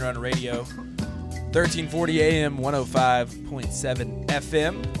on radio, 1340 AM, 105.7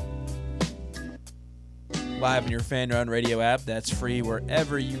 FM. Live in your Fan Run Radio app. That's free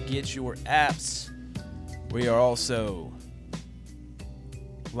wherever you get your apps. We are also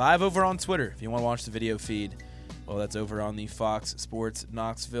live over on Twitter. If you want to watch the video feed, well, that's over on the Fox Sports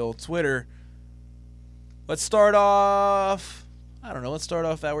Knoxville Twitter. Let's start off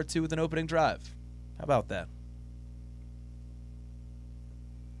hour 2 with an opening drive. How about that?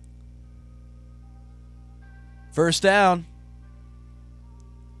 First down.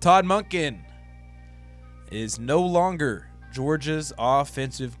 Todd Monken is no longer Georgia's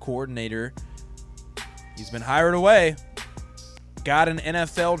offensive coordinator. He's been hired away. Got an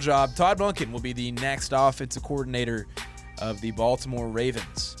NFL job. Todd Monken will be the next offensive coordinator of the Baltimore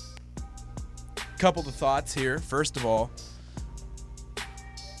Ravens. Couple of thoughts here. First of all,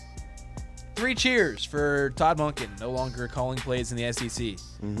 3 cheers for Todd Monken, no longer calling plays in the SEC.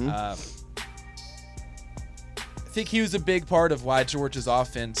 I think he was a big part of why Georgia's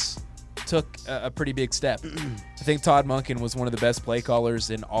offense took a pretty big step. I think Todd Monken was one of the best play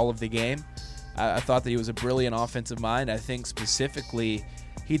callers in all of the game. I thought that he was a brilliant offensive mind. I think specifically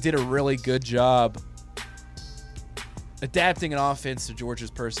he did a really good job adapting an offense to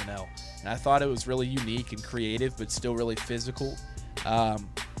Georgia's personnel. And I thought it was really unique and creative, but still really physical. I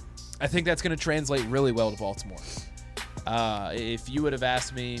think that's going to translate really well to Baltimore. If you would have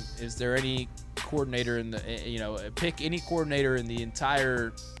asked me, is there any coordinator in the, pick any coordinator in the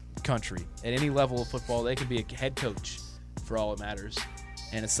entire country at any level of football, they can be a head coach for all it matters,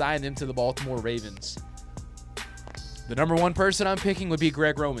 and assign them to the Baltimore Ravens. The number one person I'm picking would be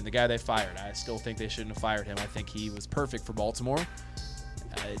Greg Roman, the guy they fired. I still think they shouldn't have fired him. I think he was perfect for Baltimore.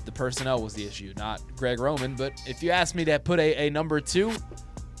 The personnel was the issue, not Greg Roman. But if you ask me to put a number 2,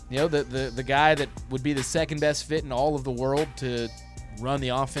 the guy that would be the second best fit in all of the world to run the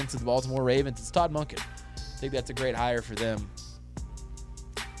offense of the Baltimore Ravens, it's Todd Monken. I think that's a great hire for them.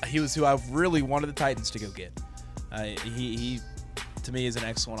 He was who I really wanted the Titans to go get. He to me, is an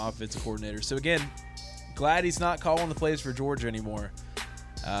excellent offensive coordinator. So, again, glad he's not calling the plays for Georgia anymore.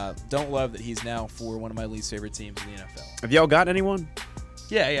 Don't love that he's now for one of my least favorite teams in the NFL. Have y'all got anyone?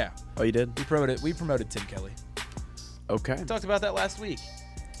 Yeah. Oh, you did? We promoted Tim Kelly. Okay. We talked about that last week.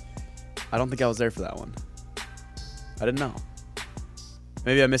 I don't think I was there for that one. I didn't know.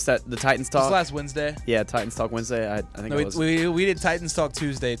 Maybe I missed that. The Titans talk. It was last Wednesday. Yeah, Titans talk Wednesday. I think I was. We did Titans talk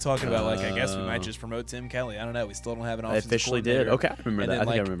Tuesday, talking about I guess we might just promote Tim Kelly. I don't know. We still don't have an offensive officially did. Okay, I remember that. Then,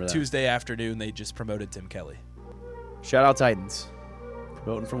 I think I remember that. Tuesday afternoon, they just promoted Tim Kelly. Shout out Titans,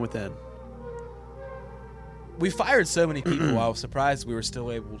 promoting from within. We fired so many people. I was surprised we were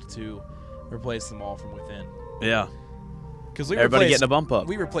still able to replace them all from within. Yeah, because everybody getting a bump up.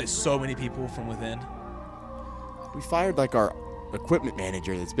 We replaced so many people from within. We fired our equipment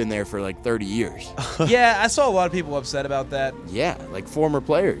manager that's been there for 30 years. Yeah, I saw a lot of people upset about that. Yeah, former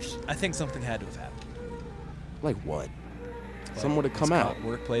players. I think something had to have happened. Like what? Someone would have come out.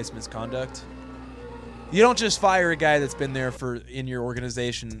 Workplace misconduct. You don't just fire a guy that's been there in your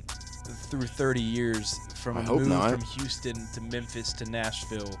organization through 30 years from a move from Houston to Memphis to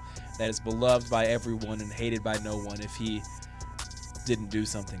Nashville that is beloved by everyone and hated by no one if he didn't do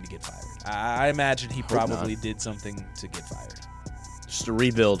something to get fired. I imagine he probably did something to get fired. Just a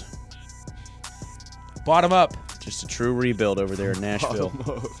rebuild. Bottom up. Just a true rebuild over there in Nashville.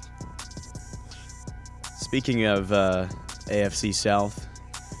 Speaking of AFC South,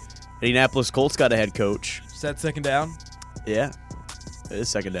 Indianapolis Colts got a head coach. Is that second down? Yeah, it is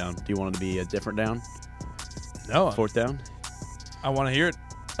second down. Do you want it to be a different down? No. Fourth down? I want to hear it.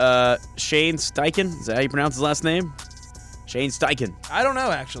 Shane Steichen. Is that how you pronounce his last name? Shane Steichen. I don't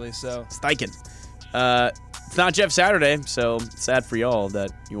know, actually. So Steichen. It's not Jeff Saturday, so sad for y'all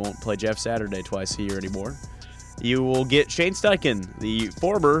that you won't play Jeff Saturday twice a year anymore. You will get Shane Steichen, the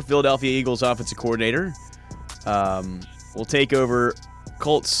former Philadelphia Eagles offensive coordinator, will take over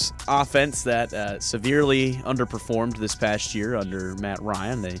Colts offense that severely underperformed this past year under Matt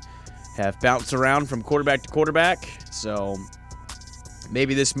Ryan. They have bounced around from quarterback to quarterback, so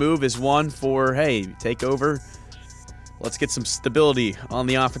maybe this move is one for, hey, take over. Let's get some stability on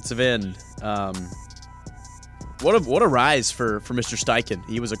the offensive end. What a rise for Mr. Steichen.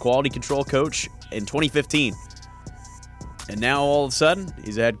 He was a quality control coach in 2015. And now all of a sudden,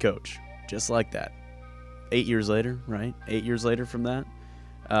 he's a head coach. Just like that. 8 years later, right? 8 years later from that.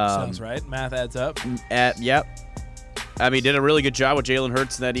 Sounds right. Math adds up. Yep. I mean, did a really good job with Jalen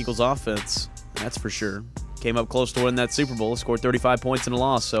Hurts and that Eagles offense. That's for sure. Came up close to winning that Super Bowl. Scored 35 points in a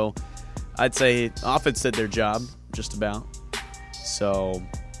loss. So I'd say offense did their job, just about. So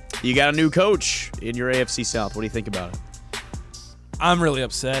you got a new coach in your AFC South. What do you think about it? I'm really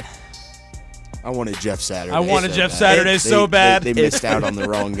upset. I wanted Jeff Saturday. I wanted so Jeff bad. Saturday so bad. They missed out on the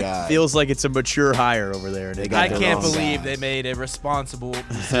wrong guy. Feels like it's a mature hire over there. They got I the can't wrong believe guy. they made a responsible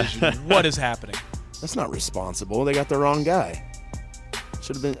decision. What is happening? That's not responsible. They got the wrong guy.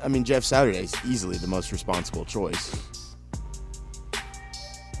 Should have been. I mean, Jeff Saturday's easily the most responsible choice.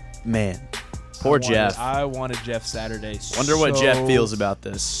 Man, poor Jeff. I wanted Jeff Saturday. Wonder what Jeff feels about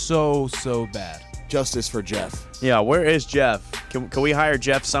this. So bad. Justice for Jeff. Yeah, where is Jeff? Can we hire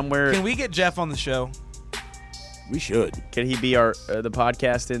Jeff somewhere? Can we get Jeff on the show? We should. Can he be our the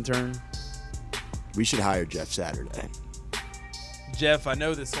podcast intern? We should hire Jeff Saturday. Jeff, I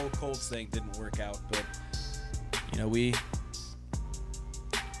know this whole Colts thing didn't work out, but we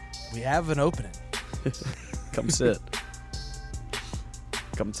have an opening. Come sit.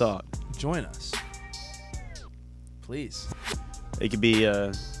 Come talk. Join us, please. It could be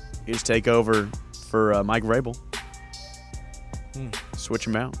you just take over for Mike Vrabel. Switch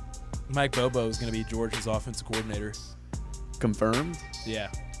him out. Mike Bobo is going to be Georgia's offensive coordinator. Confirmed. Yeah,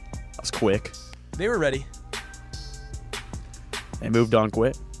 That was quick. they were ready. They moved on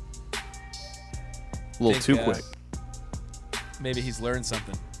quick. A little Think, too quick. Maybe he's learned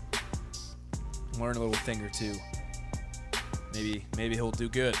something. Learn a little thing or two. Maybe he'll do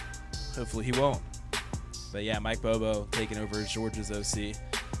good. Hopefully he won't. But yeah, Mike Bobo taking over as Georgia's OC.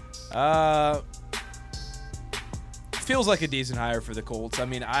 Feels like a decent hire for the Colts. I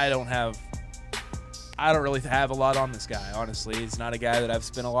mean, I don't really have a lot on this guy, honestly. He's not a guy that I've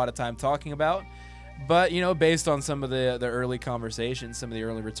spent a lot of time talking about. But, based on some of the early conversations, some of the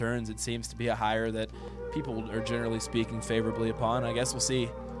early returns, it seems to be a hire that people are generally speaking favorably upon. I guess we'll see.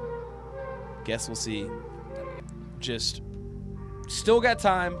 Just still got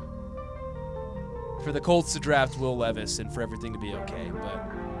time for the Colts to draft Will Levis and for everything to be okay. But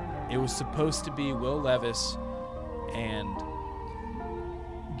it was supposed to be Will Levis and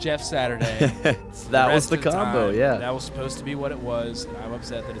Jeff Saturday. That was rest the of combo, time. yeah. That was supposed to be what it was, and I'm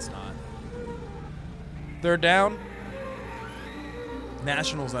upset that it's not. Third down.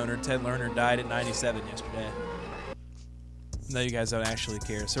 Nationals owner Ted Lerner died at 97 yesterday. No, you guys don't actually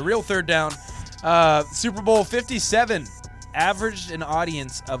care. So real third down. Super Bowl 57 averaged an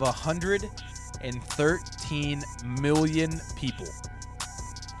audience of 113 million people.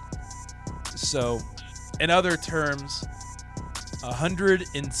 So, in other terms,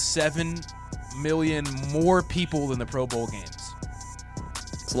 107 million more people than the Pro Bowl games.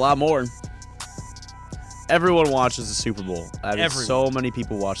 It's a lot more. Everyone watches the Super Bowl. I mean, Everyone. so many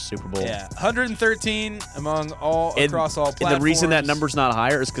people watch the Super Bowl. Yeah, 113 across all platforms. And the reason that number's not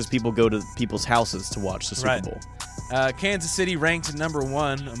higher is because people go to people's houses to watch the Super Right. Bowl. Kansas City ranked at number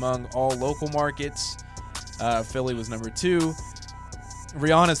 1 among all local markets. Philly was number 2.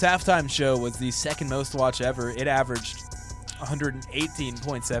 Rihanna's halftime show was the second most watched ever. It averaged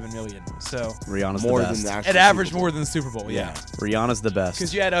 118.7 million. So Rihanna's More the than best. the actual it averaged Super Bowl. more than the Super Bowl. Yeah. Rihanna's the best.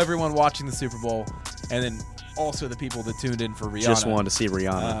 Because you had everyone watching the Super Bowl, and then also the people that tuned in for Rihanna. Just wanted to see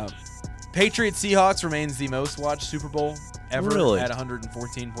Rihanna. Patriots Seahawks remains the most watched Super Bowl ever Really? at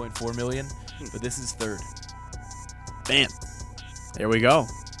 114.4 million, but this is third. Bam. There we go.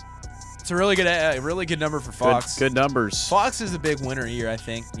 It's a really good number for Fox. Good numbers. Fox is a big winner here, I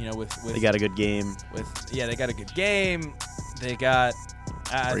think. With They got a good game. they got a good game. They got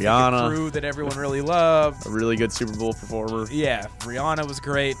I think Rihanna. a crew that everyone really loved. A really good Super Bowl performer. Yeah, Rihanna was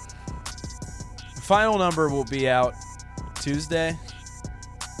great. The final number will be out Tuesday.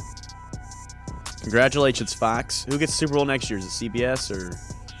 Congratulations, Fox. Who gets the Super Bowl next year? Is it CBS or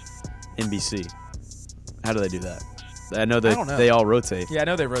NBC? How do they do that? I know I that don't know. they all rotate. Yeah, I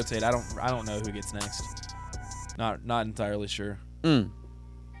know they rotate. I don't know who gets next. Not entirely sure.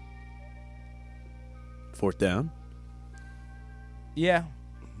 Fourth down. Yeah.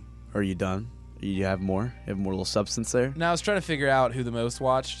 Are you done? You have more? You have more little substance there? Now I was trying to figure out who the most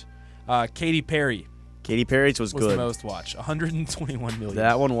watched. Katy Perry Katy Perry's was was good. the most watched. 121 million.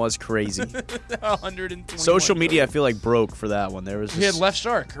 That one was crazy. 121 Social media, I million. feel like, broke for that one. There was We had just Left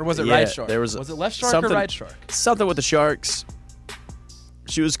Shark, or was it Yeah, Right Shark? there was it Left Shark something- or Right Shark? something with the Sharks.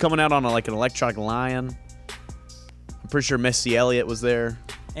 She was coming out on an electronic lion. I'm pretty sure Missy Elliott was there,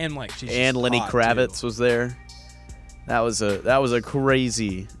 And like she's and just Lenny hot, Kravitz too. was there. That was a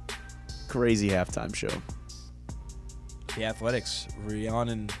crazy halftime show. The Athletics,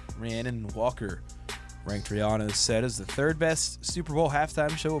 Rhiannon Walker ranked Rihanna as said as the third best Super Bowl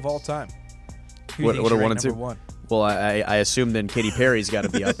halftime show of all time. Who do you What think are should 1 rank and 2? number 1? Well, I assume then Katy Perry's got to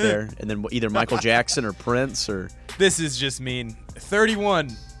be up there, and then either Michael Jackson or Prince or This is just mean. 31.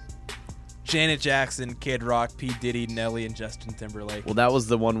 Janet Jackson, Kid Rock, P. Diddy, Nelly, and Justin Timberlake. well, that was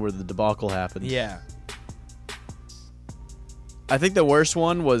the one where the debacle happened. Yeah. I think the worst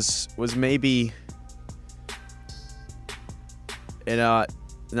one was maybe,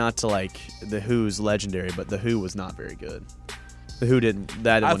 not to like the Who's legendary, but the Who was not very good. The Who didn't.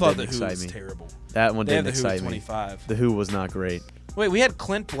 That I one thought didn't the Who excite was me. terrible. That one They had didn't the Who at excite me. 25. The Who was not great. Wait, we had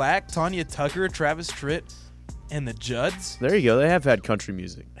Clint Black, Tanya Tucker, Travis Tritt, and the Judds. There you go. They have had country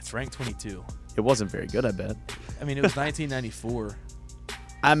music. It's ranked 22. It wasn't very good, I bet. I mean, it was 1994.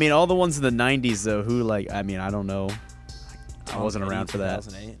 I mean, all the ones in the 90s, though, who, like, I mean, I don't know. I Tom wasn't Petty, around for that.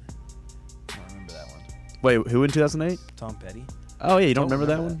 2008. I don't remember that one. Wait, who in 2008? Tom Petty. Oh, yeah, you don't remember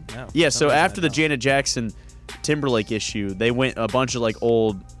that one? No. Yeah, so Don't remember after the that, no. Janet Jackson Timberlake issue, they went a bunch of, like,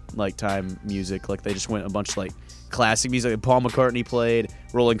 old, like, time music. Like, they just went a bunch of, like, classic music. Like, Paul McCartney played,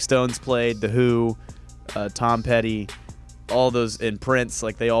 Rolling Stones played, The Who, Tom Petty, all those, and Prince.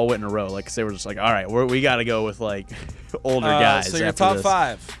 Like, they all went in a row. Like, 'cause they were just like, all right, we got to go with, like, older guys. So your after top this.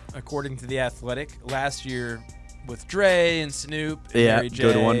 5, according to The Athletic, last year with Dre and Snoop, and Yeah, Mary J,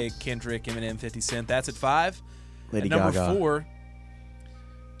 good one. Kendrick, Eminem, 50 Cent. That's at 5. Lady At number Gaga. 4,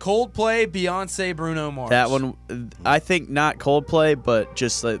 Coldplay, Beyonce, Bruno Mars. That one, I think not Coldplay, but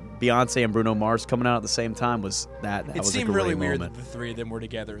just like Beyonce and Bruno Mars coming out at the same time was that. That It was seemed a great really weird moment. that the three of them were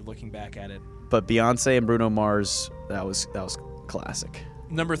together. Looking back at it. But Beyonce and Bruno Mars, that was classic.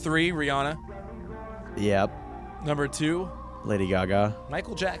 Number 3, Rihanna. Yep. Number 2, Lady Gaga.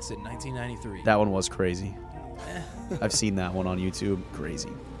 Michael Jackson, 1993. That one was crazy. I've seen that one on YouTube.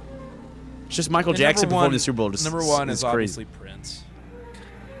 Crazy. It's just Michael And Jackson number performing one- the Super Bowl. Just, Number 1 is is crazy. obviously Prince.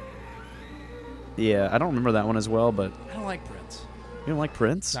 Yeah, I don't remember that one as well, but I don't like Prince. you don't like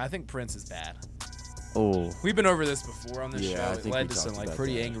Prince? No, I think Prince is bad. Oh, We've been over this before on this Yeah, I show. It think led we to some talked like about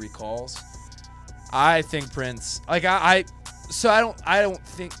pretty that. angry calls. I think Prince, like so I don't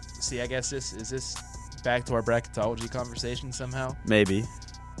think. See, I guess this back to our bracketology conversation somehow. maybe.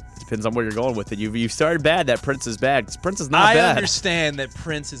 Depends on where you're going with it. You've started bad. That Prince is bad. 'Cause Prince is not I bad. understand that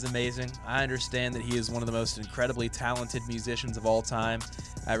Prince is amazing. I understand that he is one of the most incredibly talented musicians of all time.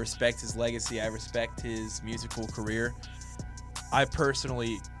 I respect his legacy. I respect his musical career. I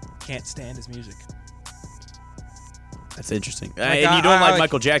personally can't stand his music. That's interesting. Like, and you don't I like like-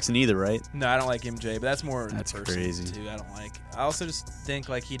 Michael Jackson either, right? No, I don't like MJ, but that's more That's personal, crazy. too. I don't like. I also just think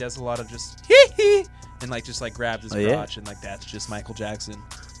like he does a lot of just hee hee and like just like grabs his Oh, yeah? crotch and like that's just Michael Jackson.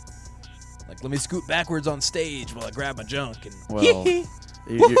 Like, let me scoot backwards on stage while I grab my junk and Well, hee hee.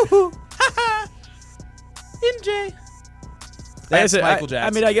 You- Woo-hoo-hoo. Ha ha. MJ. That's Michael Jackson. I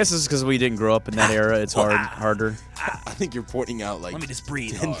mean, I guess it's because we didn't grow up in that era. It's harder. I think you're pointing out like Let me just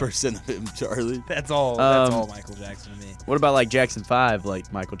breathe. 10% of him, Charlie. That's all. That's Um, all Michael Jackson to me. What about like Jackson 5,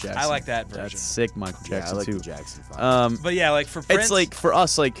 like Michael Jackson? I like that version. That's sick, Michael Yeah, I Jackson like too. the Jackson 5. But yeah, like for Prince, It's like for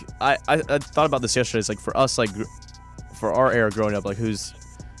us, like I thought about this yesterday. It's like for us, like for our era growing up, like who's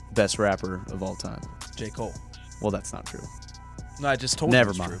the best rapper of all time? J. Cole. Well, that's not true. No, I just told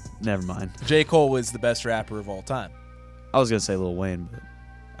Never you it's mind. true. Never mind. J. Cole was the best rapper of all time. I was gonna say Lil Wayne, but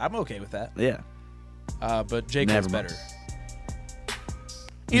I'm okay with that. yeah. But J. Never Cole's mind. better.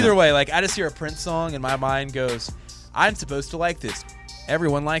 Either way, like I just hear a Prince song and my mind goes, I'm supposed to like this.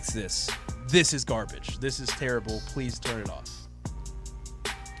 Everyone likes this. This is garbage. This is terrible. Please turn it off.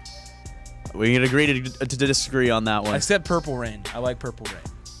 We can agree to disagree on that one. Except Purple Rain. I like Purple Rain.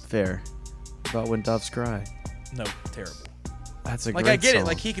 Fair. About When Doves Cry. No, terrible. That's a Like great I get song. it.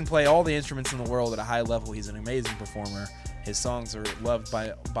 Like he can play all the instruments in the world at a high level. He's an amazing performer. His songs are loved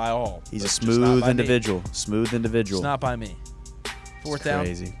by all. He's but a just not smooth by me. individual. Smooth individual. It's not by me. Fourth down.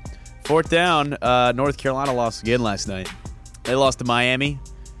 Crazy. Fourth down. North Carolina lost again last night. They lost to Miami.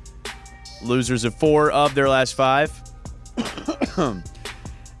 Losers of 4 of their last 5.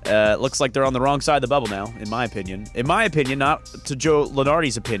 Looks like they're on the wrong side of the bubble now, in my opinion. In my opinion, not to Joe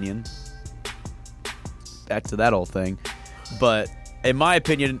Lenardi's opinion. Back to that whole thing. But in my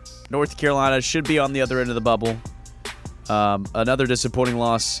opinion, North Carolina should be on the other end of the bubble. Another disappointing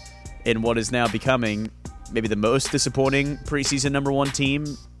loss in what is now becoming maybe the most disappointing preseason number 1 team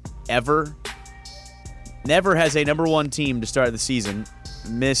ever. Never has a number 1 team to start the season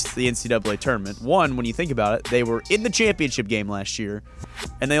missed the NCAA tournament. One, when you think about it, they were in the championship game last year,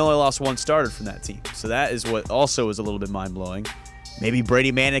 and they only lost 1 starter from that team. So that is what also is a little bit mind-blowing. Maybe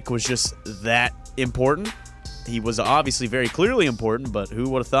Brady Manick was just that important. He was obviously very clearly important, but who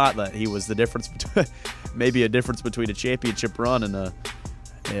would have thought that he was the difference between maybe a difference between a championship run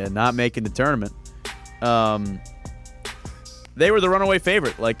and not making the tournament. They were the runaway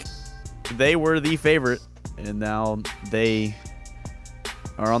favorite. Like, they were the favorite, and now they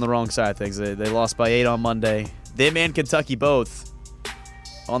are on the wrong side of things. They lost by 8 on Monday. Them and Kentucky both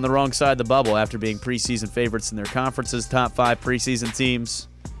on the wrong side of the bubble after being preseason favorites in their conferences, top 5 preseason teams.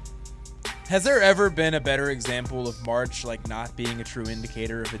 Has there ever been a better example of March not being a true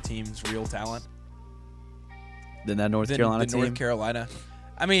indicator of a team's real talent Than that North than Carolina the team? North Carolina?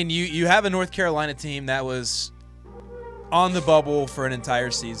 I mean, you have a North Carolina team that was on the bubble for an entire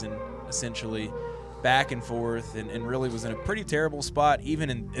season, essentially, back and forth, and really was in a pretty terrible spot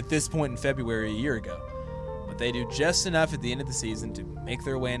even at this point in February a year ago. But they do just enough at the end of the season to make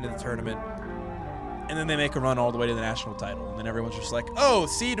their way into the tournament, and then they make a run all the way to the national title. And then everyone's just like, oh,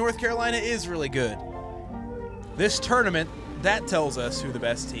 see, North Carolina is really good. This tournament, that tells us who the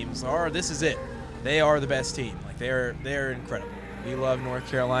best teams are. This is it. They are the best team. They're incredible. We love North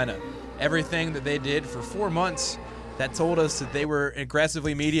Carolina. Everything that they did for 4 months that told us that they were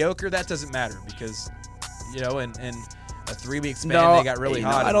aggressively mediocre, that doesn't matter because, in a 3-week span, they got really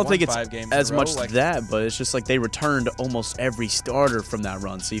hot. I don't and think won it's 5 games as in a row. much that, but it's just they returned almost every starter from that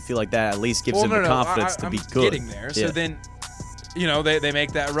run. So you feel like that at least gives them the confidence to be good. I'm getting there. So then, they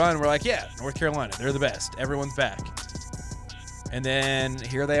make that run. We're like, yeah, North Carolina, they're the best. Everyone's back. And then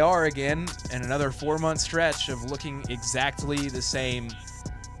here they are again in another 4-month stretch of looking exactly the same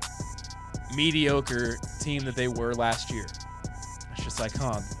mediocre team that they were last year. It's just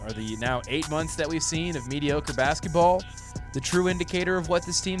are the now 8 months that we've seen of mediocre basketball the true indicator of what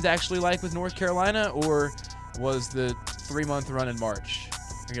this team's actually like with North Carolina, or was the 3-month run in March,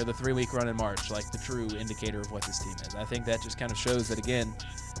 the 3-week run in March, the true indicator of what this team is? I think that just kind of shows that, again,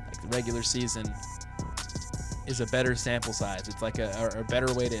 the regular season is a better sample size. It's a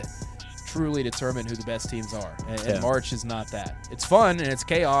better way to truly determine who the best teams are. And March is not that. It's fun and it's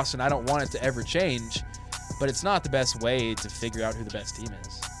chaos, and I don't want it to ever change, but it's not the best way to figure out who the best team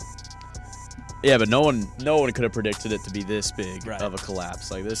is. Yeah, but no one could have predicted it to be this big Right. of a collapse.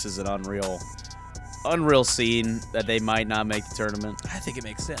 This is an unreal scene that they might not make the tournament. I think it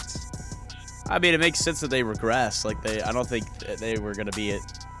makes sense. I mean, it makes sense that they regress. I don't think that they were going to be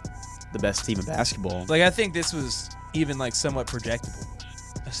the best team in basketball. I think this was even somewhat projectable,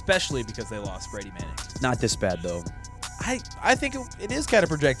 especially because they lost Brady Manning. Not this bad though. I think it is kind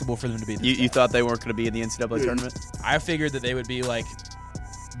of projectable for them to be this You bad. thought they weren't going to be in the NCAA tournament? I figured that they would be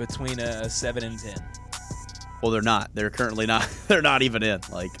between a 7 and 10. Well, they're not. They're currently not. They're not even in.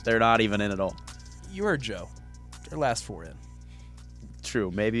 They're not even in at all. You heard Joe. Their last 4 in. True.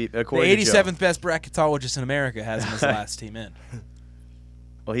 Maybe The according to Joe. 87th best bracketologist in America has them as the last team in.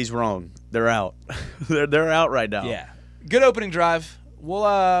 Well, he's wrong. They're out. they're out right now. Yeah. Good opening drive.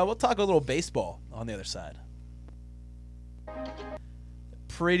 We'll talk a little baseball on the other side.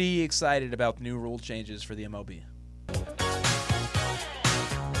 Pretty excited about new rule changes for the MLB.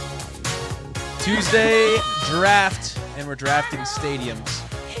 Tuesday draft, and we're drafting stadiums.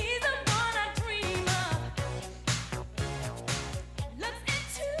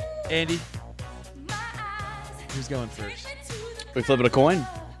 Andy, who's going first? We flipping a coin?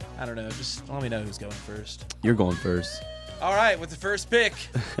 I don't know. Just let me know who's going first. You're going first. All right, with the first pick.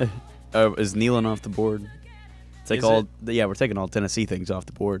 Is Nealon off the board? Take Is all. it? Yeah, we're taking all Tennessee things off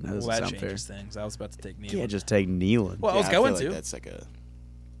the board. That Well, doesn't that sound fair. changes things. I was about to take Neal. You can't just take Nealon. Well, I was Yeah, going feel to. That's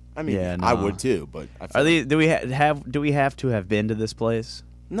I mean, Yeah, I nah. would too, but I feel Are they? Do we have to have been to this place?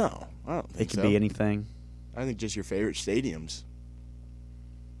 no, I don't It think could so. be anything. I think just your favorite stadiums.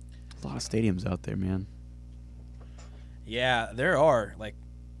 A lot of stadiums out there, man. Yeah, there are.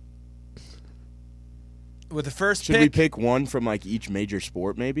 With the first Should pick, we pick one from each major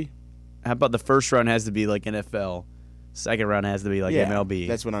sport, maybe? How about the first round has to be NFL, second round has to be yeah, MLB,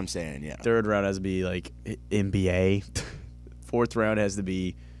 That's what I'm saying. Yeah. third round has to be NBA, fourth round has to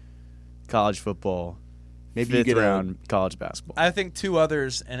be college football, Maybe you fifth get round college basketball. I think 2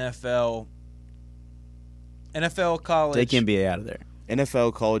 others, NFL college, Take NBA out of there.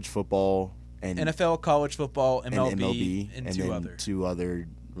 NFL, college football, and NFL college football, and MLB, and and 2 then other. 2 other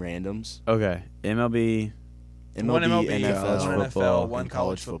randoms. Okay, MLB, One MLB, NFL, one football, NFL, one and college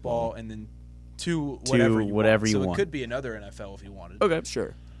college football, and then 2 Two whatever you so want. it could be another NFL if you wanted. Okay,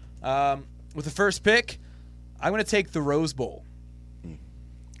 Sure. With the first pick, I'm going to take the Rose Bowl.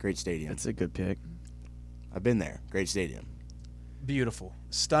 Great stadium. that's a good pick. I've been there. Great stadium. Beautiful,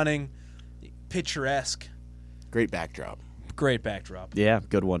 stunning, picturesque, Great backdrop. great backdrop. Yeah,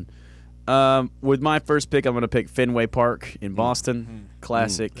 good one. With my first pick, I'm going to pick Fenway Park in Boston.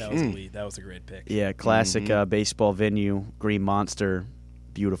 Classic. That was a lead. That was a great pick. Yeah, classic baseball venue. Green Monster.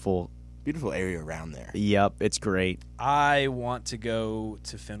 Beautiful. Beautiful area around there. Yep, it's great. I want to go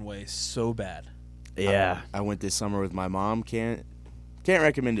to Fenway so bad. Yeah. I went this summer with my mom. Can't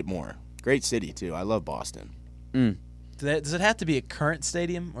recommend it more. Great city too. I love Boston. Does it have to be a current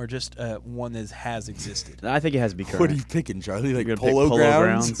stadium or just one that has existed? I think it has to be current. What are you picking, Charlie? Like You're gonna pick Polo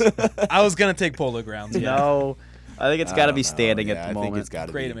Grounds? I was going to take Polo Grounds. Yeah. No. I think it's got to be don't know. standing Yeah, at the I think moment. it's got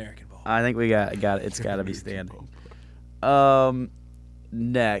to Great be. American Bowl. I think we got it. It's got to be standing.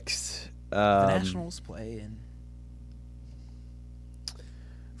 Next, The Nationals play in.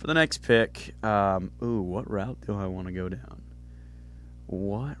 for the next pick, what route do I want to go down?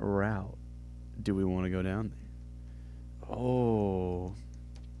 What route do we want to go down there? Oh.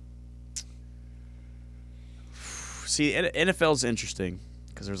 See, NFL's interesting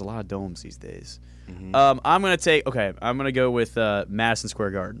because there's a lot of domes these days. Mm-hmm. I'm going to go with Madison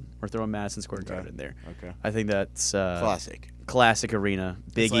Square Garden. We're throwing Madison Square Garden in there. Okay. I think that's Classic arena.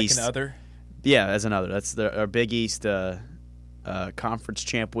 Big It's like East. another. Yeah, as another. That's our Big East conference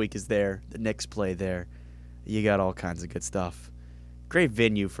champ week is there. The Knicks play there. You got all kinds of good stuff. Great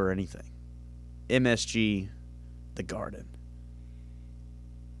venue for anything. MSG, the Garden.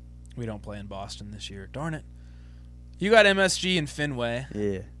 We don't play in Boston this year. Darn it. You got MSG and Fenway.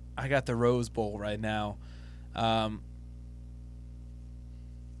 Yeah. I got the Rose Bowl right now.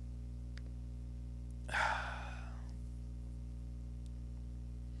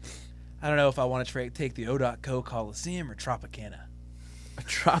 I don't know if I want to take the O.Co Coliseum or Tropicana.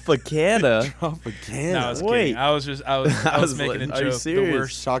 Tropicana. Tropicana. No, I was Wait. kidding. I was making a are you joke.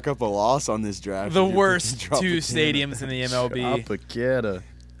 serious? Chalk up a loss on this draft. The if you're worst picking two Tropicana. stadiums in the MLB. Tropicana.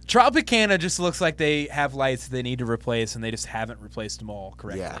 Tropicana just looks like they have lights they need to replace, and they just haven't replaced them all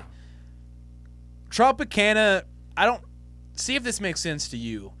correctly. Yeah. Tropicana, I don't see if this makes sense to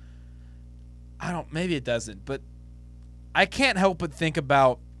you. Maybe it doesn't, but I can't help but think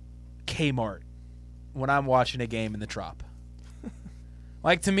about Kmart when I'm watching a game in the Trop.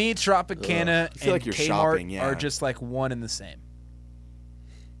 Like, to me, Tropicana I feel and like you're Kmart shopping, yeah. are just like one and the same.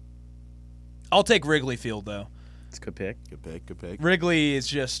 I'll take Wrigley Field, though. It's a good pick. Good pick. Wrigley is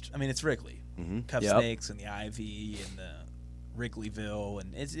just, it's Wrigley. Mm-hmm. Cup Yep. Snakes and the Ivy and the Wrigleyville,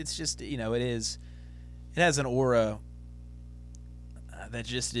 and it's just, it has an aura that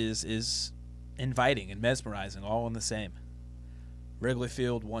just is inviting and mesmerizing, all in the same. Wrigley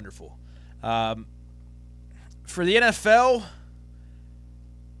Field, wonderful. For the NFL,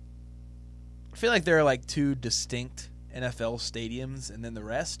 I feel like there are like two distinct NFL stadiums, and then the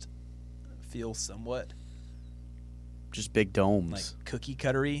rest feel somewhat Just big domes. like cookie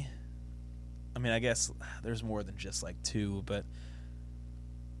cuttery. I guess there's more than just like two, but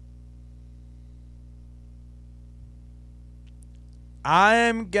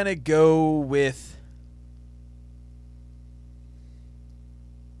I'm gonna go with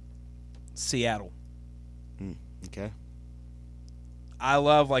Seattle. Okay. I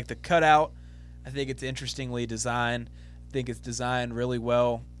love like the cutout. I think it's interestingly designed. I think it's designed really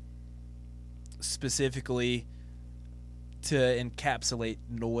well, specifically to encapsulate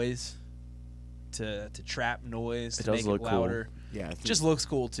noise, to trap noise, It to does make look it cool. louder. Yeah. I think Just looks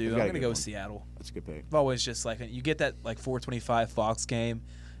cool too. They've I'm got a gonna good go one. with Seattle. that's a good pick. I've always just like you get that like 425 Fox game,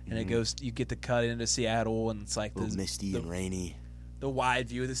 and it Mhm. goes. You get the cut into Seattle, and it's like A little misty and rainy. the wide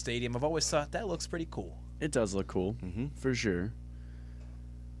view of the stadium. I've always thought that looks pretty cool. It does look cool. Mm-hmm. For sure.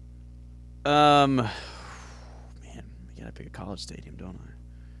 Man, we gotta pick a college stadium, don't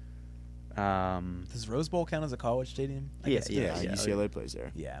I? Does Rose Bowl count as a college stadium? I Yeah, guess it Yeah, does. UCLA plays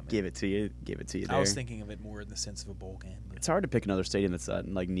there. Yeah. Give it to you. Give it to you there. I was thinking of it more in the sense of a bowl game. But It's hard to pick another stadium that's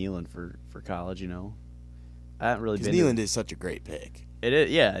like Neyland for college. I haven't really Because been. Neyland is such a great pick. It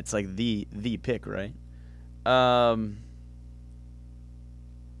is. Yeah, it's like the pick, right?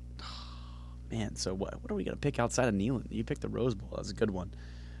 Man, so what are we gonna pick outside of Neyland? You picked the Rose Bowl. That's a good one.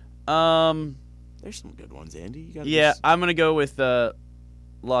 There's some good ones, Andy. You got Yeah, I'm gonna go with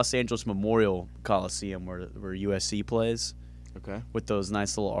Los Angeles Memorial Coliseum where USC plays Okay. with those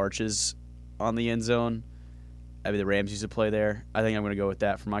nice little arches on the end zone. The Rams used to play there. I think I'm gonna go with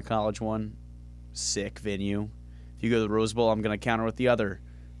that for my college one. Sick venue. If you go to the Rose Bowl, I'm gonna counter with the other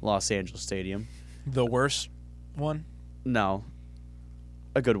Los Angeles stadium. the worst one. No,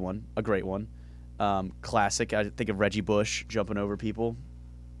 a good one, a great one. Classic. I think of Reggie Bush jumping over people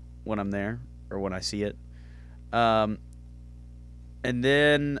when I'm there or when I see it. And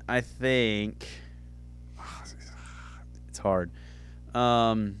then I think it's hard.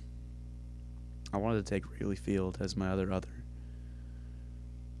 I wanted to take Wrigley Field as my other. I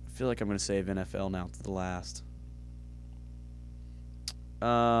feel like I'm going to save NFL now to the last.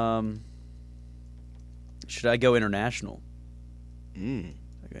 Should I go international? Mm.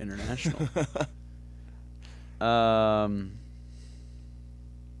 I go international.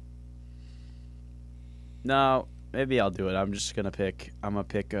 No, maybe I'll do it. I'm gonna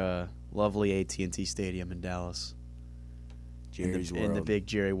pick lovely AT&T Stadium in Dallas. Jerry's in World. the big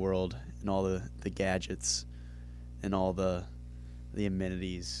Jerry World and all the gadgets and all the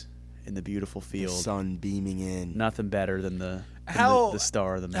amenities in the beautiful The field. sun beaming in. Nothing better than the How the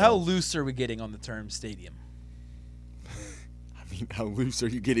star of the middle. how loose are we getting on the term stadium? I mean, how loose are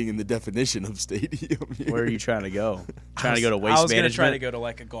you getting in the definition of stadium? Here? Where are you trying to go? Trying to go to waste I was management? try to go to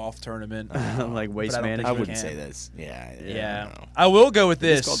like a golf tournament. Like waste But I don't think management? I we wouldn't can. say this. Yeah. Yeah. I don't know. I will go with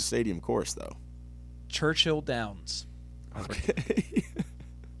It's called this. Stadium Course, though. Churchill Downs. Okay.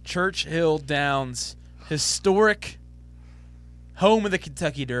 Churchill Downs, historic home of the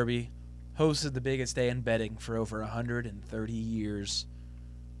Kentucky Derby, hosted the biggest day in betting for over 130 years.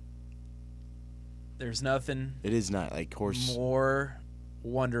 There's nothing It is not like course. more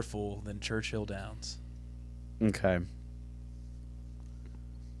wonderful than Churchill Downs. Okay. I'm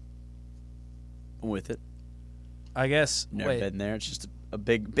with it. I guess. Never Wait, been there. It's just a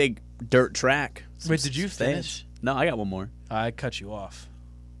big dirt track. Wait, did you Some finish? No, I got one more. I cut you off.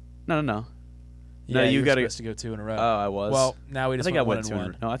 No. No, Yeah, you were gotta- supposed to go 2 in a row. Oh, I was. Well, now we I just think I went went 1 two.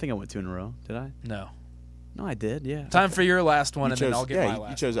 and 1. No, I think I went 2 in a row. Did I? No. No, I did. Yeah. Time for your last one, You and chose, then I'll get yeah, my you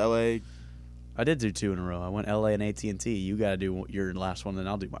last. chose LA. I did do 2 in a row. I went LA and AT&T. You got to do your last one, then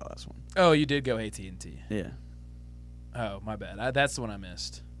I'll do my last one. Oh, you did go AT&T. Yeah. Oh, my bad. That's the one I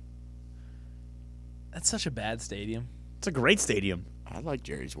missed. That's such a bad stadium. It's a great stadium. I like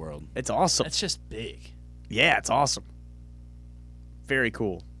Jerry's World. It's awesome. It's just big. Yeah, it's awesome. Very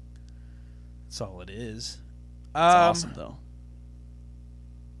cool. That's all it is. It's awesome though.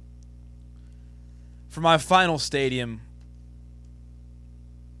 For my final stadium,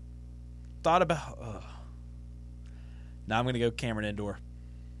 thought about. Now I'm going to go Cameron Indoor.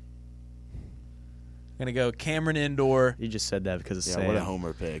 I'm going to go Cameron Indoor. You just said that because of Yeah, Sam. what a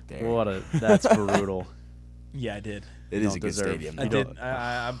homer pick there. That's brutal. Yeah, I did. It You is a don't good deserve- stadium. I You though. did.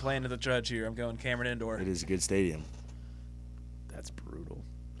 I'm playing to the judge here. I'm going Cameron Indoor. It is a good stadium. That's brutal.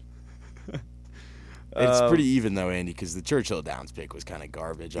 It's pretty even though, Andy, because the Churchill Downs pick was kind of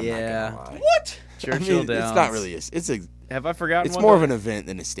garbage. I'm Yeah. not gonna lie. What? Churchill I mean, Downs. It's not really. It's a. Have I forgotten? It's one more though? of an event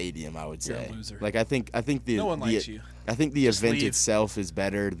than a stadium, I would You're a say. loser. Like I think the No one the, likes you. I think the Just event leave. itself is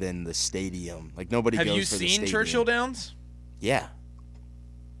better than the stadium. Like nobody Have goes you for the seen stadium. Churchill Downs? Yeah,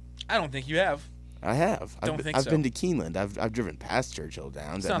 I don't think you have. I have. Don't I've, think I've so. been to Keeneland. I've driven past Churchill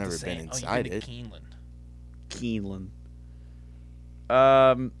Downs. It's I've not never the same. been Oh, inside you've it. been to Keeneland.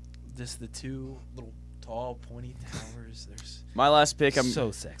 Keeneland. Just the two little tall, pointy towers. There's My last pick.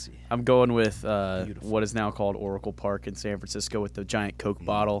 so sexy. I'm going with Beautiful. what is now called Oracle Park in San Francisco with the giant Coke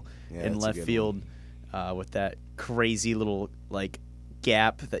bottle Yeah, in that's a left good field, with that crazy little like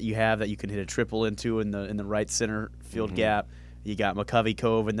gap that you have that you can hit a triple into in the right center field gap. You got McCovey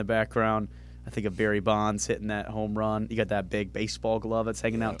Cove in the background. I think of Barry Bonds hitting that home run. You got that big baseball glove that's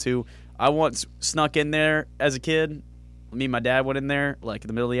hanging out too. I once snuck in there as a kid. Me and my dad went in there like in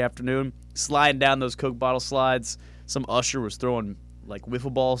the middle of the afternoon, sliding down those Coke bottle slides. Some usher was throwing like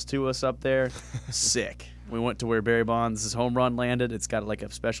wiffle balls to us up there. Sick. We went to where Barry Bonds' home run landed. It's got like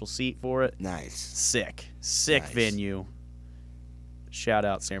a special seat for it. Nice. Sick Nice. venue. Shout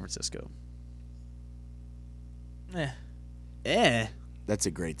out San Francisco. Eh. That's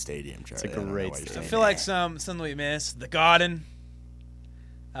a great stadium, Charlie. a I don't know great why you're stadium. I saying feel like that. something we missed. The Garden.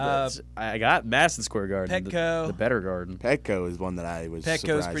 I got Madison Square Garden. Petco. The better garden. Petco is one that I was Petco's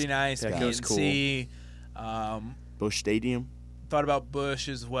surprised. pretty nice. Petco's PNC. Busch Stadium. Thought about Bush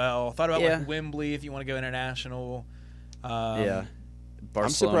as well. Thought about Yeah. like Wembley if you want to go international. Yeah. Barcelona I'm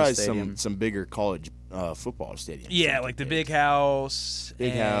surprised Stadium. some bigger college football stadiums. Yeah, don't like the get Big House.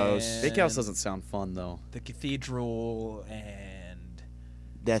 Big House. Big House and doesn't sound fun though. The Cathedral and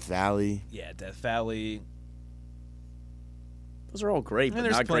Death Valley. Death Valley. Those are all great, I mean, but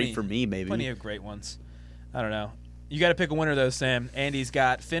there's not plenty- great for me. Maybe. Plenty of great ones. I don't know. You got to pick a winner though, Sam. Andy's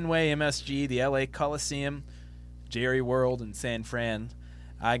got Fenway, MSG, the LA Coliseum, Jerry World, and San Fran.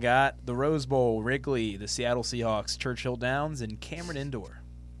 I got the Rose Bowl, Wrigley, the Seattle Seahawks, Churchill Downs, and Cameron Indoor.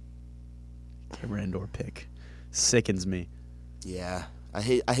 Cameron Indoor pick sickens me. Yeah. I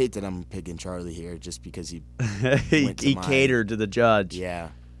hate that I'm picking Charlie here just because he he Went to he mine. catered to the judge. yeah.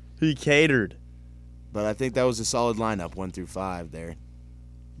 He catered. But I think that was a solid lineup, 1 through 5 there.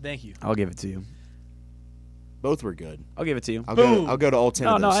 Thank you. I'll give it to you. Both were good. I'll give it to you. I'll go to all 10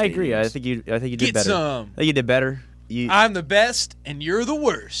 No, of no, those I agree. I stadiums. think you did Get better. some. I think you did better. You I'm the best, and you're the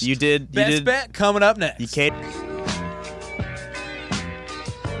worst. you did. You Best did. bet coming up next. You catered.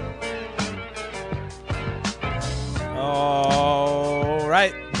 All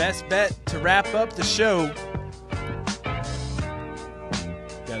right, best bet to wrap up the show.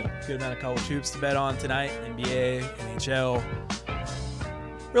 Got a good amount of college hoops to bet on tonight. NBA, NHL,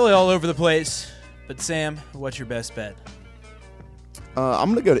 really all over the place. But Sam, what's your best bet?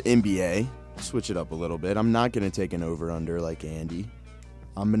 I'm going to go to NBA. Switch it up a little bit. I'm not going to take an over-under like Andy.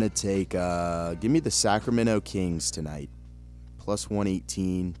 I'm going to take give me the Sacramento Kings tonight. plus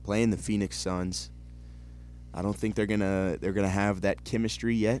 118, playing the Phoenix Suns. I don't think they're gonna have that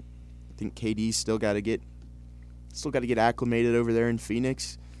chemistry yet. I think KD's still got to get acclimated over there in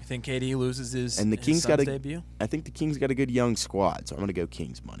Phoenix. You think KD loses his And the his Kings Suns got debut? I think the Kings got a good young squad, so I'm gonna go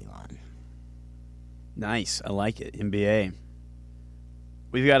Kings money line. Nice. I like it. NBA.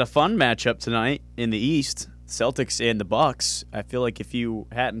 We've got a fun matchup tonight in the East. Celtics and the Bucks. I feel like if you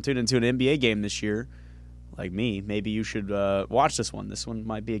hadn't tuned into an NBA game this year, like me, maybe you should watch this one. This one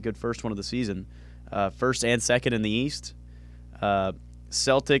might be a good first one of the season. First and second in the East.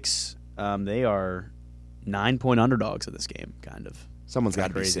 Celtics, they are 9-point underdogs in this game, kind of. Someone's got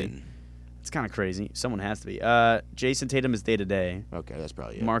to be crazy. sitting. It's kind of crazy. Someone has to be. Jason Tatum is day-to-day. Okay, that's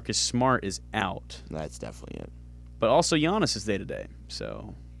probably it. Marcus Smart is out. That's definitely it. But also Giannis is day-to-day,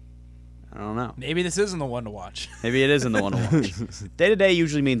 so I don't know. Maybe this isn't the one to watch. Maybe it isn't the one to watch. Day-to-day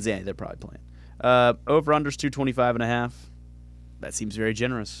usually means they're probably playing. Over-unders 225.5. That seems very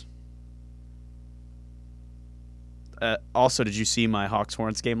generous. Also, did you see my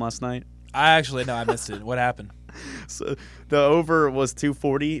Hawks-Hornets game last night? I missed it. What happened? So the over was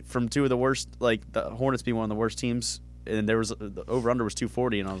 240 from two of the worst, like the Hornets being one of the worst teams, and there was the over-under was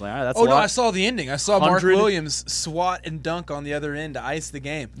 240, and I was like, all right, that's a lot. No, I saw the ending. I saw Mark 100 Williams swat and dunk on the other end to ice the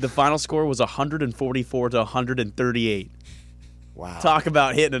game. The final score was 144 to 138. Wow. Talk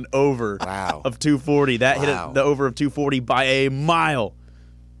about hitting an over Wow. of 240. That hit Wow. the over of 240 by a mile.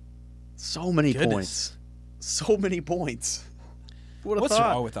 So many Goodness. points. So many points. Who would have What's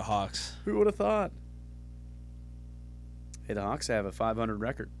thought? wrong with the Hawks? Who would have thought? Hey, the Hawks have a 500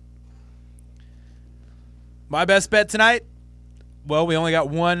 record. My best bet tonight? Well, we only got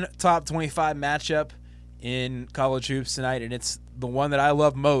one top 25 matchup in college hoops tonight, and it's the one that I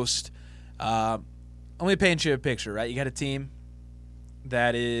love most. Let me paint you a picture, right? You got a team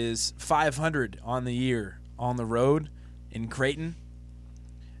that is 500 on the year on the road in Creighton,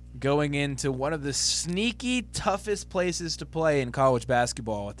 going into one of the sneaky toughest places to play in college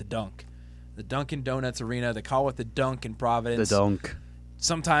basketball at the Dunk. The Dunkin' Donuts Arena. They call it the Dunk in Providence. The dunk.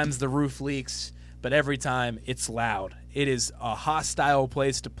 Sometimes the roof leaks, but every time it's loud. It is a hostile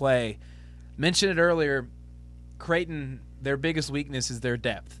place to play. Mentioned it earlier, Creighton, their biggest weakness is their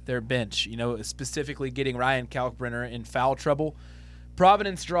depth, their bench, specifically getting Ryan Kalkbrenner in foul trouble.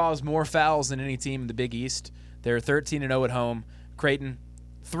 Providence draws more fouls than any team in the Big East. They're 13-0 at home. Creighton,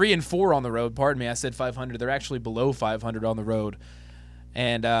 3-4 on the road. Pardon me, I said 500. They're actually below 500 on the road.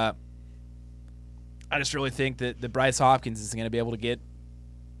 And I just really think that Bryce Hopkins is going to be able to get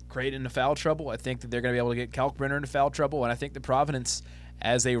Creighton into foul trouble. I think that they're going to be able to get Kalkbrenner into foul trouble, and I think that Providence,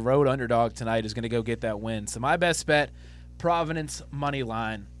 as a road underdog tonight, is going to go get that win. So my best bet, Providence money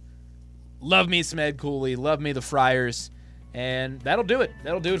line. Love me some Ed Cooley. Love me the Friars. And that'll do it.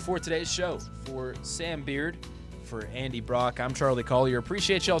 That'll do it for today's show. For Sam Beard, for Andy Brock, I'm Charlie Collier.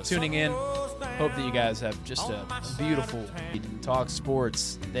 Appreciate y'all tuning in. Hope that you guys have just a beautiful Talk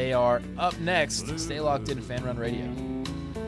Sports. They are up next. Stay locked in Fan Run Radio.